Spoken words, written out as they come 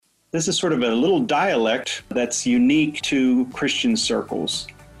This is sort of a little dialect that's unique to Christian circles.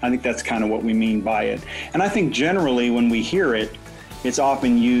 I think that's kind of what we mean by it. And I think generally when we hear it, it's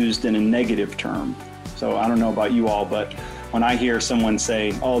often used in a negative term. So I don't know about you all, but when I hear someone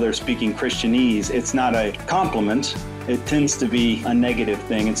say, oh, they're speaking Christianese, it's not a compliment. It tends to be a negative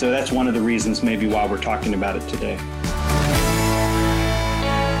thing. And so that's one of the reasons maybe why we're talking about it today.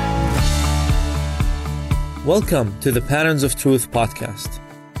 Welcome to the Patterns of Truth podcast,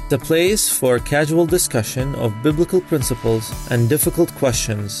 the place for casual discussion of biblical principles and difficult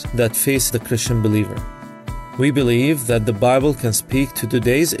questions that face the Christian believer. We believe that the Bible can speak to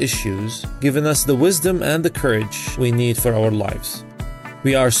today's issues, giving us the wisdom and the courage we need for our lives.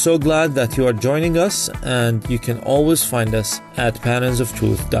 We are so glad that you are joining us, and you can always find us at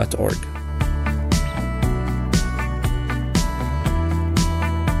patternsofTruth.org.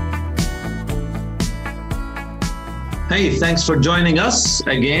 Hey, thanks for joining us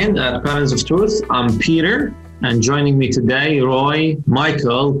again at Patterns of Truth. I'm Peter, and joining me today, Roy,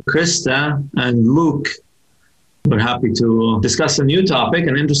 Michael, Krista, and Luke. We're happy to discuss a new topic,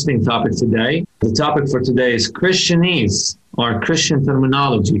 an interesting topic today. The topic for today is Christianese, or Christian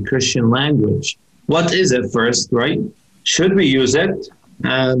terminology, Christian language. What is it first, right? Should we use it?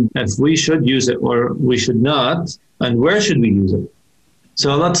 And if we should use it or we should not, and where should we use it?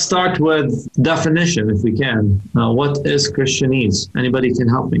 So let's start with definition, if we can. What is Christianese? Anybody can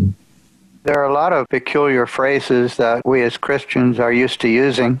help me. There are a lot of peculiar phrases that we as Christians are used to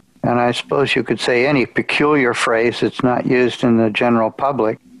using, and I suppose you could say any peculiar phrase that's not used in the general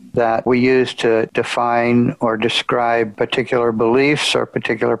public that we use to define or describe particular beliefs or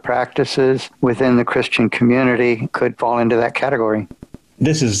particular practices within the Christian community could fall into that category.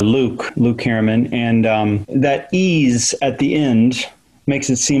 This is Luke Harriman, and that ease at the end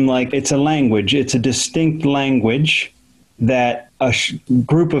makes it seem like it's a language. It's a distinct language that a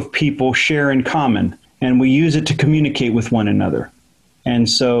group of people share in common, and we use it to communicate with one another. And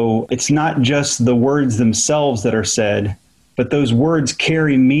so it's not just the words themselves that are said, but those words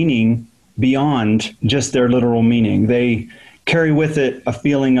carry meaning beyond just their literal meaning. They carry with it a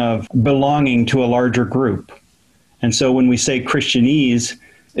feeling of belonging to a larger group. And so when we say Christianese,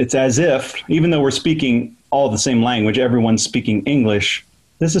 it's as if, even though we're speaking all the same language, everyone's speaking English,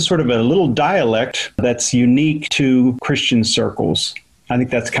 this is sort of a little dialect that's unique to Christian circles. I think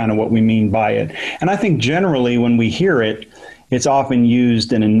that's kind of what we mean by it. And I think generally when we hear it, it's often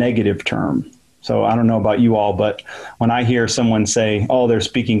used in a negative term. So I don't know about you all, but when I hear someone say, oh, they're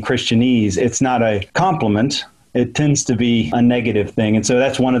speaking Christianese, it's not a compliment. It tends to be a negative thing. And so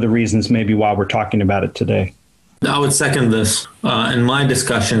that's one of the reasons maybe why we're talking about it today. I would second this. In my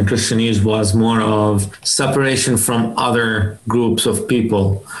discussion, Christianese was more of separation from other groups of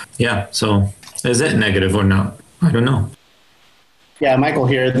people. Yeah, so is it negative or not? I don't know. Yeah, Michael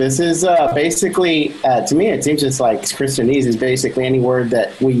here. This is basically, to me, it seems just like Christianese is basically any word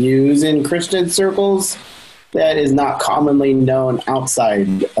that we use in Christian circles that is not commonly known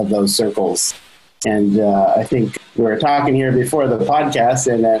outside of those circles. And I think we were talking here before the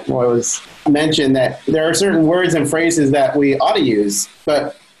podcast, and that Roy was mentioned that there are certain words and phrases that we ought to use,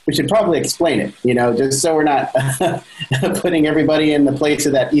 but we should probably explain it, just so we're not putting everybody in the place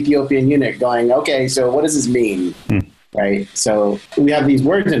of that Ethiopian eunuch going, okay, so what does this mean? Right? So we have these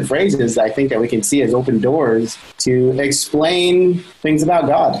words and phrases I think that we can see as open doors to explain things about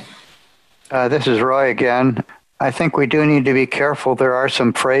God. This is Roy again. I think we do need to be careful. There are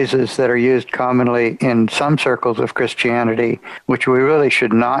some phrases that are used commonly in some circles of Christianity, which we really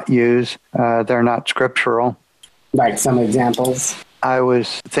should not use. They're not scriptural. Like some examples? I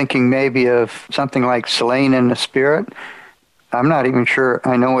was thinking maybe of something like slain in the Spirit. I'm not even sure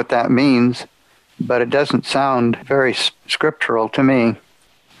I know what that means, but it doesn't sound very scriptural to me.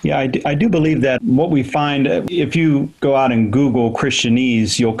 Yeah, I do believe that what we find, if you go out and Google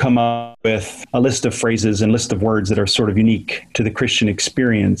Christianese, you'll come up with a list of phrases and list of words that are sort of unique to the Christian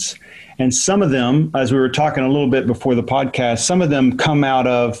experience. And some of them, as we were talking a little bit before the podcast, some of them come out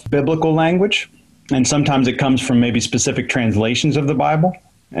of biblical language, and sometimes it comes from maybe specific translations of the Bible.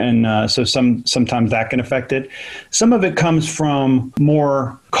 And so sometimes that can affect it. Some of it comes from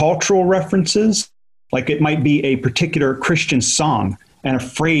more cultural references, like it might be a particular Christian song, and a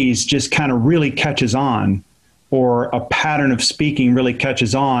phrase just kind of really catches on, or a pattern of speaking really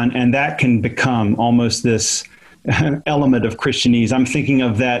catches on, and that can become almost this element of Christianese. I'm thinking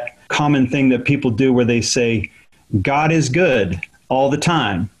of that common thing that people do where they say, God is good all the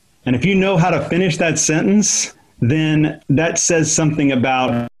time. And if you know how to finish that sentence, then that says something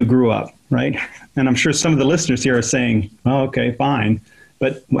about who grew up, right? And I'm sure some of the listeners here are saying, oh, okay, fine.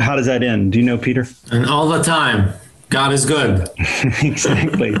 But how does that end? Do you know, Peter? And all the time. God is good.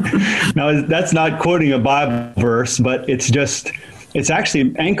 Exactly. Now, that's not quoting a Bible verse, but it's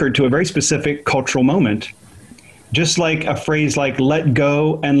actually anchored to a very specific cultural moment. Just like a phrase like let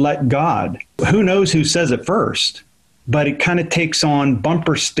go and let God. Who knows who says it first, but it kind of takes on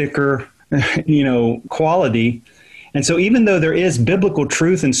bumper sticker, quality. And so even though there is biblical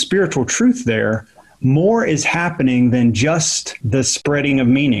truth and spiritual truth there, more is happening than just the spreading of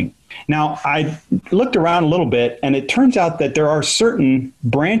meaning. Now, I looked around a little bit, and it turns out that there are certain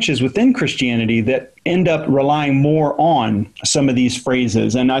branches within Christianity that end up relying more on some of these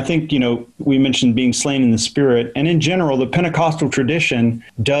phrases. And I think, we mentioned being slain in the Spirit. And in general, the Pentecostal tradition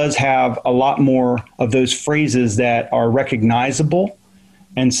does have a lot more of those phrases that are recognizable.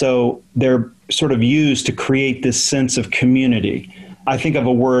 And so they're sort of used to create this sense of community. I think of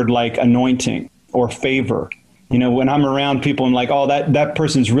a word like anointing or favor. When I'm around people, I'm like, oh, that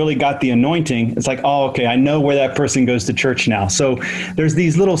person's really got the anointing. It's like, oh, okay, I know where that person goes to church now. So there's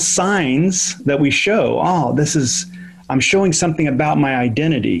these little signs that we show. Oh, I'm showing something about my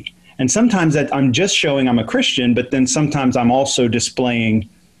identity. And sometimes that I'm just showing I'm a Christian, but then sometimes I'm also displaying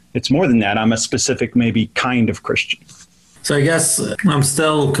it's more than that. I'm a specific, maybe kind of Christian. So I guess I'm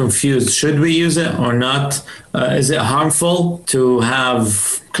still confused. Should we use it or not? Is it harmful to have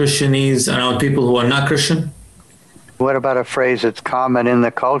Christianese around people who are not Christian? What about a phrase that's common in the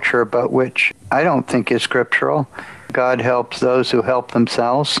culture, but which I don't think is scriptural? God helps those who help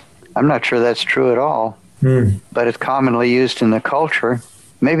themselves. I'm not sure that's true at all, but it's commonly used in the culture.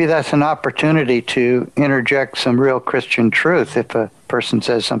 Maybe that's an opportunity to interject some real Christian truth if a person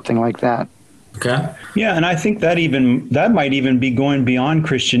says something like that. Okay. Yeah, and I think that might even be going beyond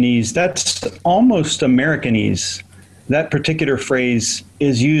Christianese. That's almost Americanese. That particular phrase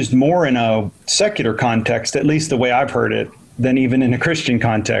is used more in a secular context, at least the way I've heard it, than even in a Christian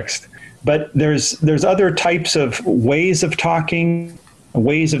context. But there's other types of ways of talking,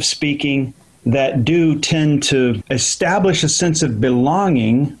 ways of speaking that do tend to establish a sense of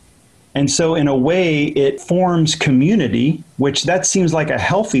belonging. And so in a way, it forms community, which that seems like a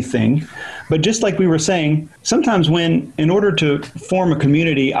healthy thing. But just like we were saying, sometimes in order to form a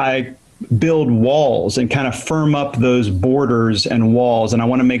community, I build walls and kind of firm up those borders and walls. And I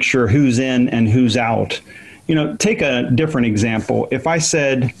want to make sure who's in and who's out. Take a different example. If I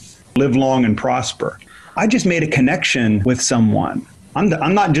said, live long and prosper, I just made a connection with someone.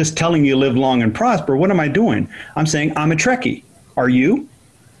 I'm not just telling you live long and prosper. What am I doing? I'm saying I'm a Trekkie. Are you?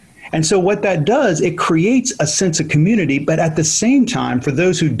 And so what that does, it creates a sense of community. But at the same time, for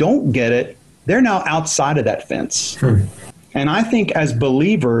those who don't get it, they're now outside of that fence. And I think as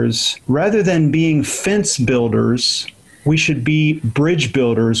believers, rather than being fence builders, we should be bridge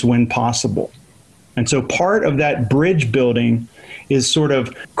builders when possible. And so part of that bridge building is sort of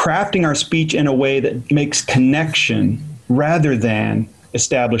crafting our speech in a way that makes connection rather than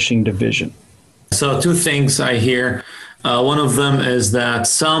establishing division. So two things I hear. One of them is that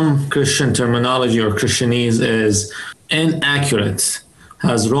some Christian terminology or Christianese is inaccurate,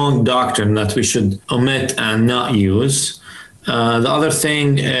 has wrong doctrine that we should omit and not use. The other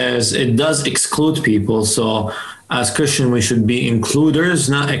thing is it does exclude people. So as Christian, we should be includers,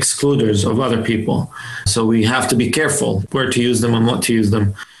 not excluders of other people. So we have to be careful where to use them and what to use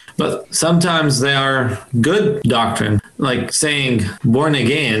them. But sometimes they are good doctrine, like saying born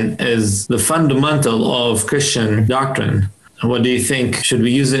again is the fundamental of Christian doctrine. What do you think? Should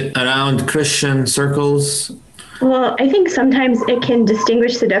we use it around Christian circles? Well, I think sometimes it can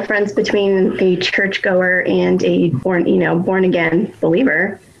distinguish the difference between a churchgoer and a born again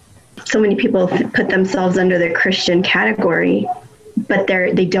believer. So many people put themselves under the Christian category, but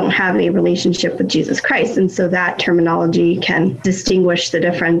they don't have a relationship with Jesus Christ. And so that terminology can distinguish the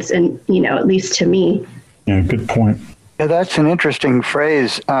difference, and at least to me. Yeah, good point. Yeah, that's an interesting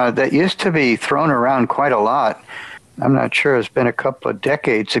phrase that used to be thrown around quite a lot. I'm not sure. It's been a couple of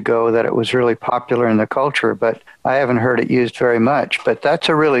decades ago that it was really popular in the culture, but I haven't heard it used very much. But that's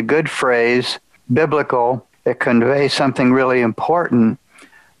a really good phrase, biblical. It conveys something really important,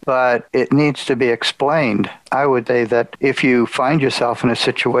 but it needs to be explained. I would say that if you find yourself in a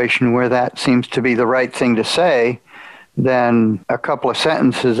situation where that seems to be the right thing to say, then a couple of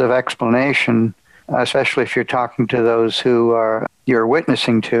sentences of explanation, especially if you're talking to those who you're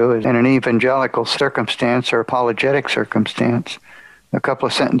witnessing to in an evangelical circumstance or apologetic circumstance, a couple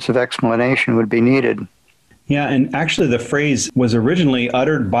of sentences of explanation would be needed. Yeah, and actually the phrase was originally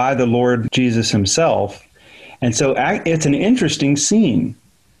uttered by the Lord Jesus himself. And so it's an interesting scene.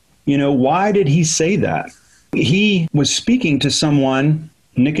 Why did he say that? He was speaking to someone,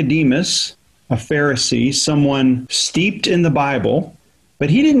 Nicodemus, a Pharisee, someone steeped in the Bible, But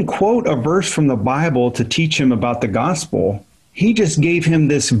he didn't quote a verse from the Bible to teach him about the gospel. He just gave him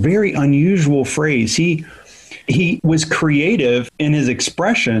this very unusual phrase. He was creative in his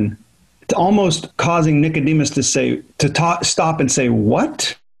expression, to almost causing Nicodemus to stop and say,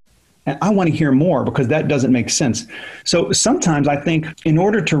 "What?" And I want to hear more, because that doesn't make sense. So sometimes I think in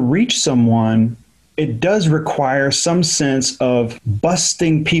order to reach someone, it does require some sense of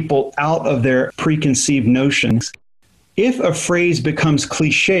busting people out of their preconceived notions. If a phrase becomes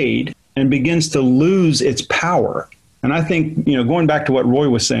cliched and begins to lose its power, and I think, going back to what Roy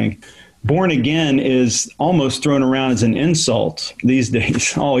was saying, born again is almost thrown around as an insult these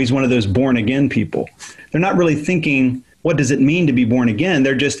days. Oh, he's one of those born again people. They're not really thinking, what does it mean to be born again?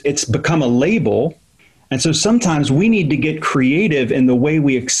 It's become a label. And so sometimes we need to get creative in the way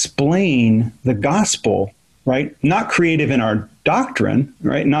we explain the gospel, right? Not creative in our doctrine,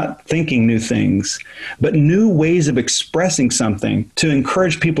 right? Not thinking new things, but new ways of expressing something to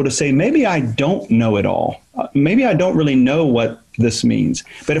encourage people to say, maybe I don't know it all. Maybe I don't really know what this means.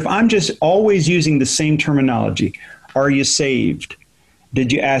 But if I'm just always using the same terminology, are you saved?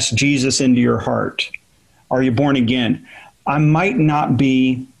 Did you ask Jesus into your heart? Are you born again? I might not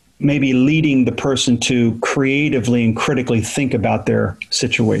be maybe leading the person to creatively and critically think about their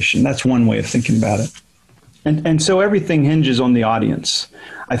situation. That's one way of thinking about it. And so everything hinges on the audience.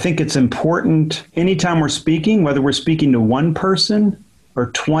 I think it's important anytime we're speaking, whether we're speaking to one person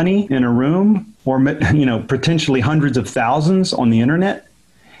or 20 in a room or, potentially hundreds of thousands on the internet,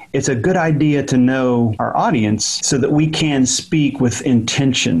 it's a good idea to know our audience so that we can speak with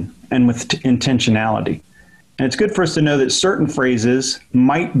intention and with intentionality. And it's good for us to know that certain phrases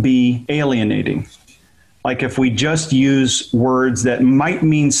might be alienating. Like if we just use words that might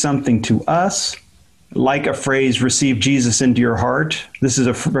mean something to us, like a phrase, receive Jesus into your heart. This is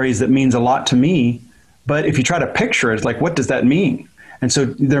a phrase that means a lot to me. But if you try to picture it, it's like, what does that mean? And so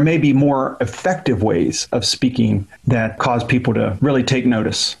there may be more effective ways of speaking that cause people to really take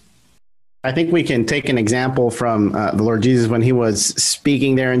notice. I think we can take an example from the Lord Jesus when he was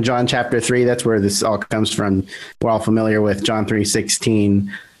speaking there in John chapter 3. That's where this all comes from. We're all familiar with John 3:16.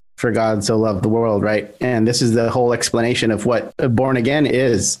 For God so loved the world, right? And this is the whole explanation of what born again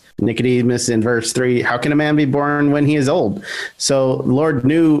is. Nicodemus in verse 3, how can a man be born when he is old? So the Lord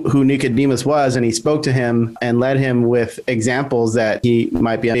knew who Nicodemus was, and he spoke to him and led him with examples that he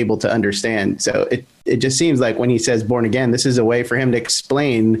might be able to understand. So it just seems like when he says born again, this is a way for him to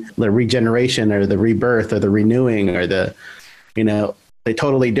explain the regeneration or the rebirth or the renewing or the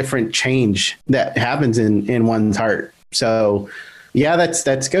totally different change that happens in one's heart. So yeah,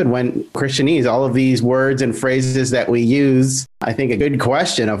 that's good. When Christianese, all of these words and phrases that we use, I think a good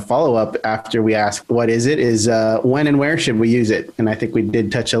question of follow-up after we ask, what is it, is when and where should we use it? And I think we did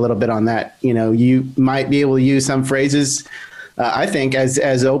touch a little bit on that. You might be able to use some phrases, I think,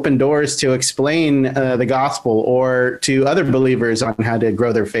 as open doors to explain the gospel or to other believers on how to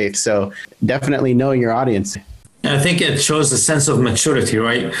grow their faith. So definitely knowing your audience. I think it shows a sense of maturity,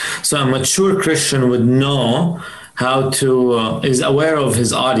 right? So a mature Christian would know how to, is aware of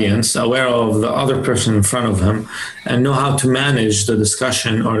his audience, aware of the other person in front of him, and know how to manage the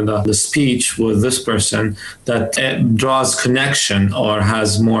discussion or the speech with this person that draws connection or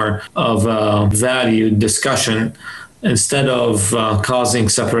has more of a valued discussion instead of causing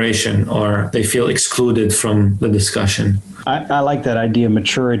separation or they feel excluded from the discussion. I like that idea of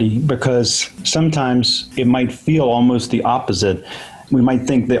maturity, because sometimes it might feel almost the opposite. We might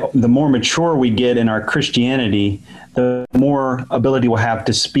think that the more mature we get in our Christianity, the more ability we'll have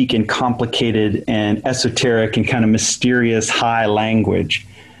to speak in complicated and esoteric and kind of mysterious high language.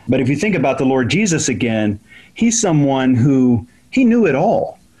 But if you think about the Lord Jesus again, he's someone who, he knew it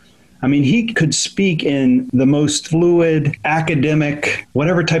all. I mean, he could speak in the most fluid, academic,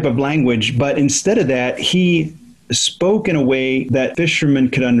 whatever type of language, but instead of that, he spoke in a way that fishermen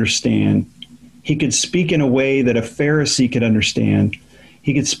could understand. He could speak in a way that a Pharisee could understand.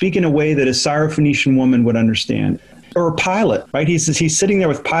 He could speak in a way that a Syrophoenician woman would understand. Or Pilate, right? He's sitting there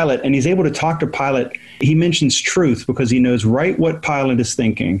with Pilate, and he's able to talk to Pilate. He mentions truth because he knows right what Pilate is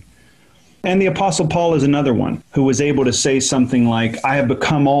thinking. And the Apostle Paul is another one who was able to say something like, I have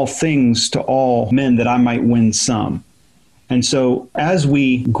become all things to all men that I might win some. And so as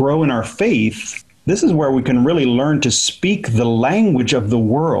we grow in our faith, this is where we can really learn to speak the language of the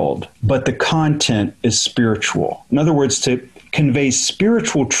world, but the content is spiritual. In other words, to convey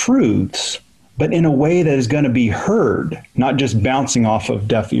spiritual truths, but in a way that is going to be heard, not just bouncing off of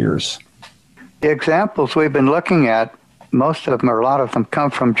deaf ears. The examples we've been looking at, most of them or a lot of them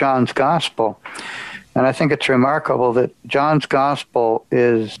come from John's Gospel. And I think it's remarkable that John's Gospel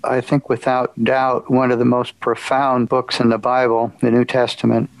is, I think without doubt, one of the most profound books in the Bible, the New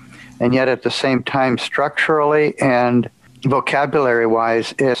Testament, and yet at the same time, structurally and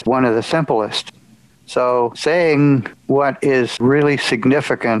vocabulary-wise, it's one of the simplest. So saying what is really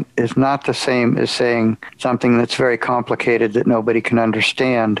significant is not the same as saying something that's very complicated that nobody can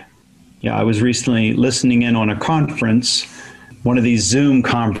understand. Yeah, I was recently listening in on a conference, one of these Zoom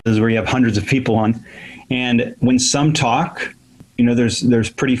conferences where you have hundreds of people on. And when some talk, there's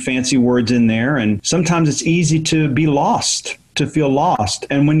pretty fancy words in there. And sometimes it's easy to be lost, to feel lost.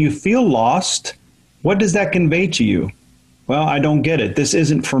 And when you feel lost, what does that convey to you? Well, I don't get it. This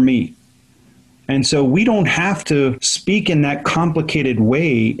isn't for me. And so we don't have to speak in that complicated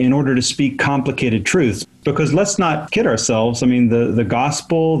way in order to speak complicated truths, because let's not kid ourselves. I mean, the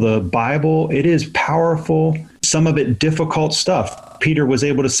gospel, the Bible, it is powerful, some of it difficult stuff. Peter was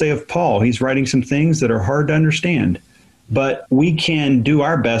able to say of Paul, he's writing some things that are hard to understand. But we can do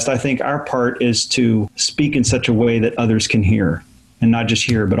our best. I think our part is to speak in such a way that others can hear, and not just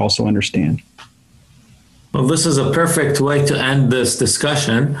hear, but also understand. Well, this is a perfect way to end this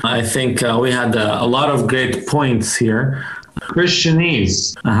discussion. I think we had a lot of great points here.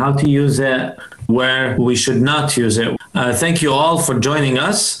 Christianese, how to use it, where we should not use it. Thank you all for joining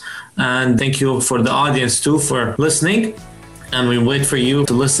us, and thank you for the audience too for listening. And we wait for you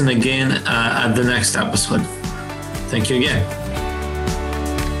to listen again at the next episode. Thank you again.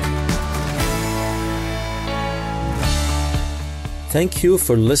 Thank you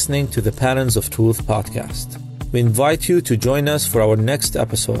for listening to the Patterns of Truth podcast. We invite you to join us for our next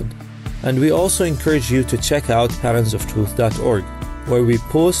episode. And we also encourage you to check out patternsoftruth.org, where we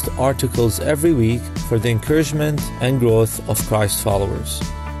post articles every week for the encouragement and growth of Christ followers.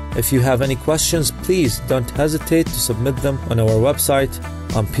 If you have any questions, please don't hesitate to submit them on our website.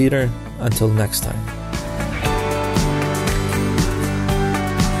 I'm Peter. Until next time.